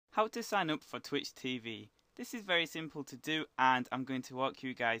How to sign up for Twitch TV. This is very simple to do and I'm going to walk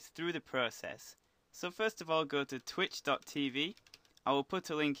you guys through the process. So first of all, go to twitch.tv. I will put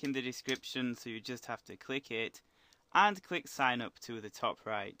a link in the description, so you just have to click it and click sign up to the top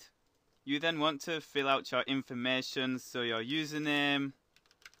right. You then want to fill out your information, so your username,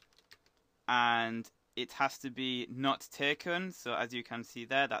 and it has to be not taken, so as you can see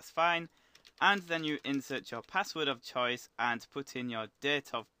there, that's fine. And then you insert your password of choice and put in your date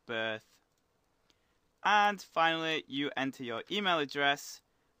of birth. And finally, you enter your email address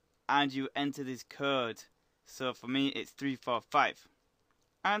and you enter this code. So for me, it's 345.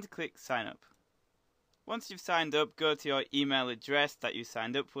 And click sign up. Once you've signed up, go to your email address that you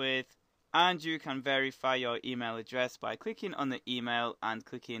signed up with, and you can verify your email address by clicking on the email and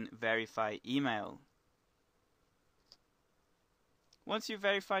clicking verify email. Once you've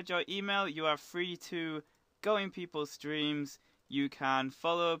verified your email, you are free to go in people's streams. You can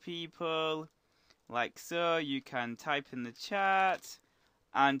follow people like so, you can type in the chat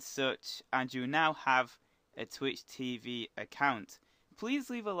and such, and you now have a Twitch TV account. Please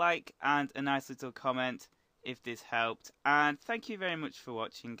leave a like and a nice little comment if this helped, and thank you very much for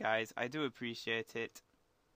watching, guys. I do appreciate it.